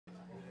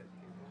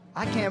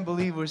I can't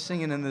believe we're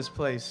singing in this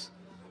place.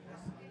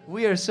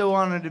 We are so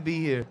honored to be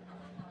here.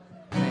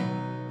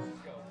 Man.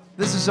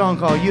 This is a song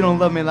called You Don't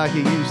Love Me Like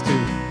You Used To.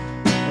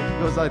 It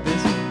goes like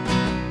this.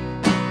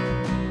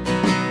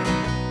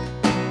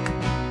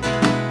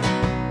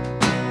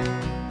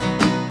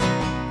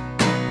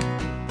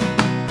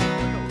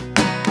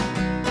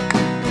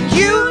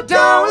 You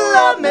don't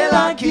love me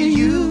like you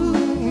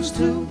used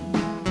to.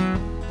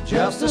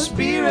 Just a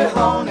spirit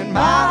haunting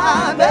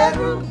my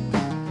bedroom.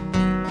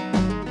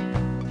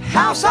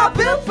 House I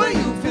built for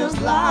you feels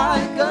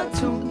like a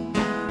tomb.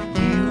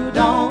 You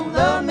don't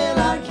love me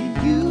like you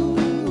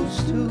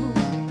used to.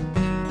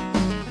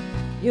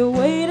 You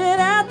waited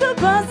at the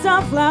bus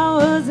stop,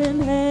 flowers in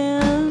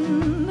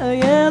hand, a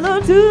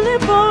yellow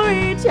tulip for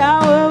each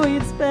hour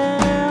we'd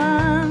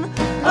spend.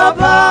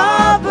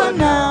 Above, but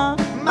now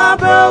my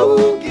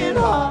broken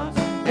heart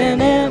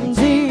an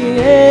empty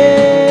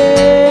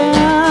hand.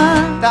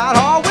 I'd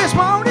always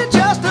wanted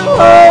just to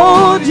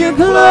Hold you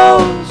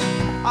close,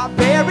 I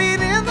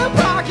buried in the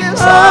pockets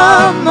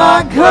of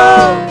my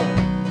coat,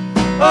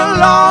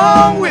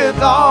 along with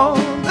all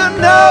the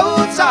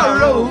notes I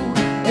wrote.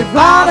 if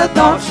I'd have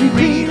thought you'd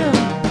read them.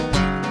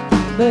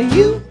 But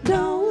you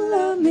don't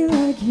love me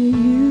like you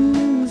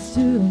used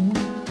to.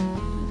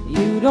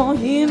 You don't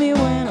hear me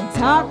when I'm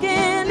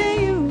talking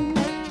to you.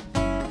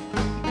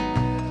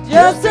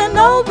 Just a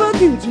notebook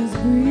you just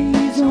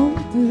breeze on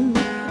through.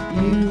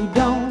 You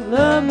don't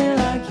love me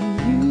like you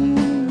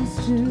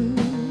used to.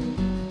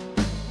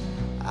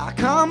 I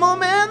come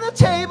home and the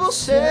table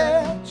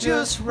set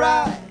just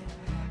right,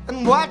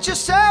 and watch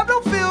yourself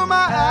don't fill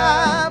my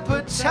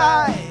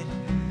appetite.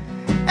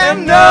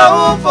 And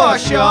know for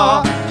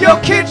sure your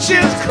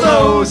kitchen's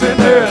closing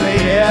early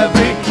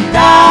every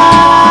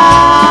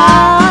night.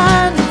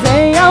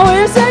 Today I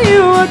wish that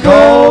you would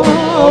go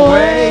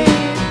away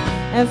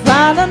and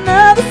find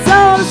another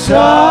soul to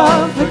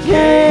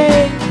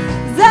suffocate.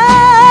 'Cause I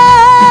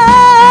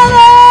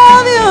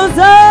love you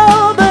so,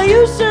 but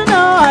you should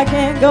know I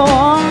can't go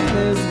on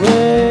this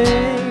way.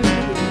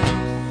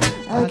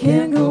 I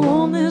can't go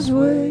on this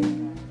way.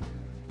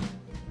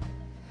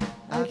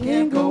 I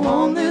can't go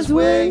on this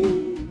way.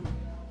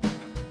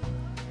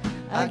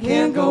 I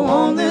can't go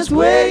on this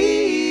way.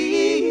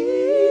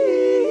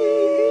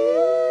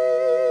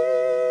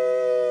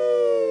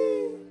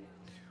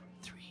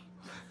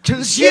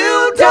 'Cause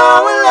you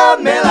don't love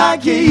me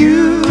like you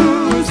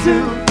used to.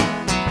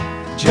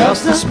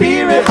 Just a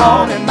spirit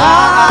haunting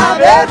my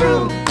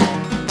bedroom.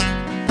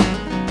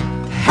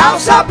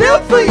 House I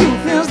built for you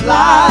feels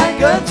like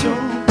a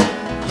tomb.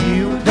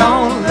 You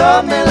don't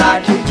love me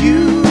like you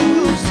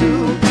used to.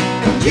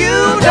 And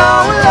you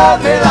don't love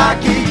me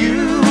like you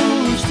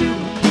used to.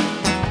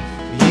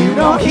 You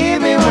don't hear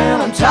me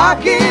when I'm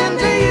talking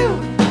to you.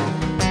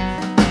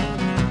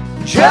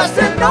 Just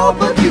a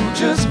notebook you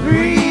just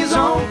breeze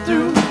on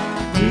through.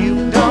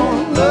 You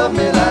don't love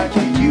me like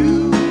you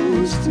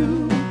used to.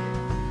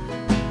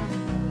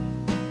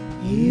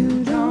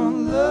 You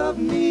don't love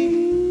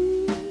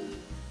me.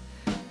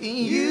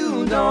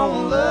 You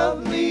don't love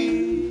me.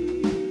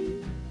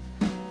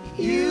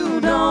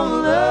 You don't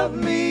love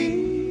me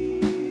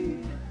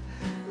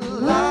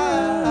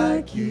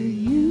like you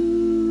used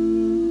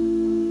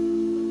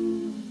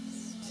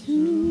to.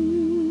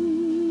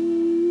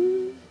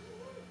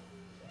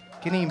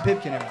 Kenny and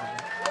Pipkin, everybody.